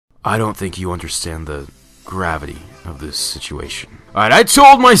I don't think you understand the gravity of this situation. Alright, I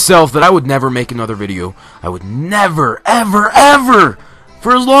told myself that I would never make another video. I would never, ever, ever,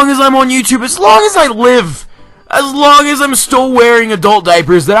 for as long as I'm on YouTube, as long as I live, as long as I'm still wearing adult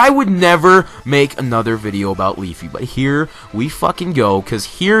diapers, that I would never make another video about Leafy. But here we fucking go, because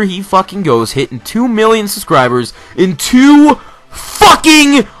here he fucking goes, hitting 2 million subscribers in 2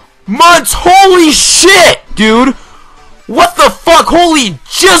 fucking months. Holy shit, dude! What the fuck? Holy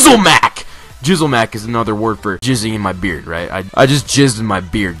jizzlemack! Jizzlemack is another word for jizzing in my beard, right? I just jizzed in my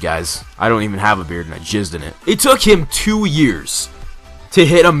beard, guys. I don't even have a beard and I jizzed in it. It took him 2 years to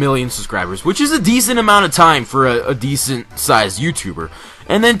hit 1 million subscribers, which is a decent amount of time for a decent-sized YouTuber.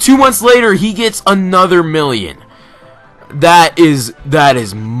 And then 2 months later, he gets another 1 million. That is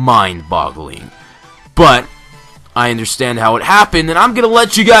mind-boggling. But I understand how it happened, and I'm gonna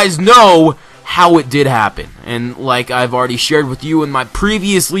let you guys know how it did happen. And like I've already shared with you in my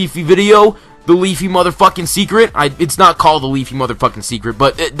previous Leafy video, the Leafy motherfucking secret. It's not called the Leafy motherfucking secret,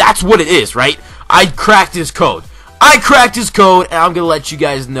 but that's what it is, right? I cracked his code. And I'm gonna let you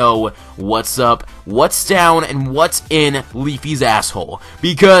guys know what's up, what's down, and what's in Leafy's asshole.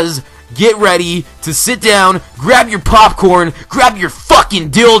 Because get ready to sit down, grab your popcorn, grab your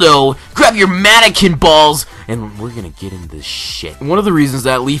fucking dildo, grab your mannequin balls, and we're gonna get into this shit. One of the reasons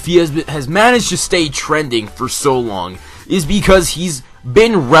that Leafy has managed to stay trending for so long is because he's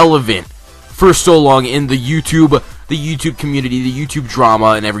been relevant for so long in the YouTube community, the YouTube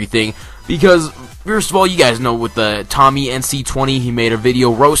drama and everything. Because first of all, you guys know with the Tommy NC20, he made a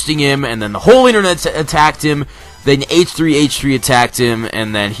video roasting him, and then the whole internet attacked him. Then H3H3 attacked him,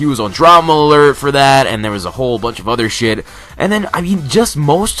 and then he was on Drama Alert for that, and there was a whole bunch of other shit. And then, I mean, just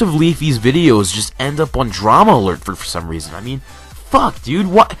most of Leafy's videos just end up on Drama Alert for some reason. I mean, fuck, dude,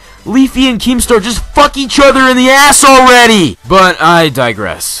 what? Leafy and Keemstar just fuck each other in the ass already! But I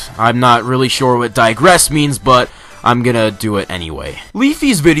digress. I'm not really sure what digress means, but I'm gonna do it anyway.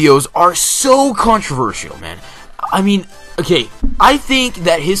 Leafy's videos are so controversial, man. I mean, okay, I think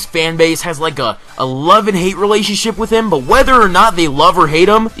that his fan base has like a love and hate relationship with him, but whether or not they love or hate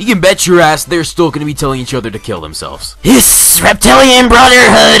him, you can bet your ass they're still gonna be telling each other to kill themselves. Hiss, reptilian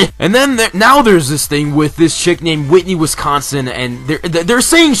brotherhood! And then now there's this thing with this chick named Whitney, Wisconsin, and they're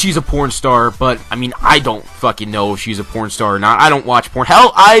saying she's a porn star, but I mean, I don't fucking know if she's a porn star or not. I don't watch porn.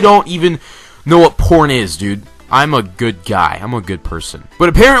 Hell, I don't even know what porn is, dude. I'm a good guy. I'm a good person. But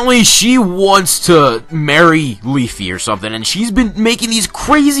apparently she wants to marry Leafy or something, and she's been making these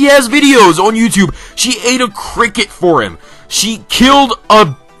crazy-ass videos on YouTube. She ate a cricket for him. She killed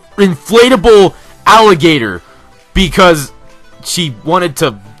a inflatable alligator because she wanted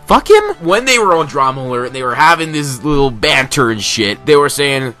to fuck him? When they were on Drama Alert and they were having this little banter and shit, they were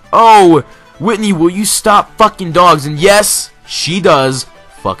saying, "Oh, Whitney, will you stop fucking dogs?" And yes, she does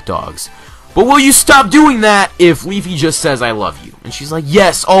fuck dogs. But will you stop doing that if Leafy just says, "I love you"? And she's like,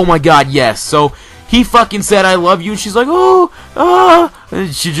 "Yes, oh my god, yes." So he fucking said, "I love you," and she's like,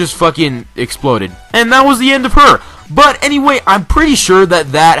 and she just fucking exploded. And that was the end of her. But anyway, I'm pretty sure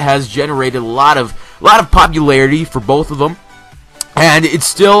that has generated a lot of popularity for both of them. And it's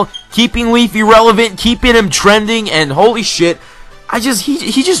still keeping Leafy relevant, keeping him trending, and holy shit,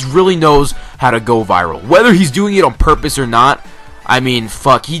 he just really knows how to go viral. Whether he's doing it on purpose or not, I mean,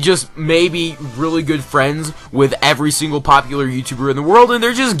 fuck, he just may be really good friends with every single popular YouTuber in the world, and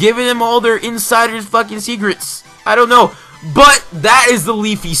they're just giving him all their insiders' fucking secrets. I don't know. But that is the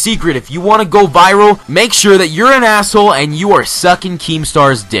Leafy secret. If you want to go viral, make sure that you're an asshole and you are sucking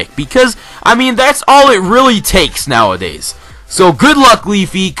Keemstar's dick. Because, I mean, that's all it really takes nowadays. So, good luck,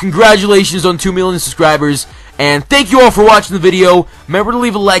 Leafy. Congratulations on 2 million subscribers. And thank you all for watching the video. Remember to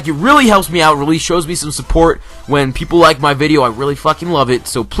leave a like. It really helps me out. Really shows me some support. When people like my video, I really fucking love it.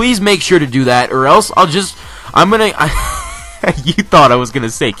 So please make sure to do that. Or else you thought I was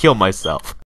gonna say kill myself.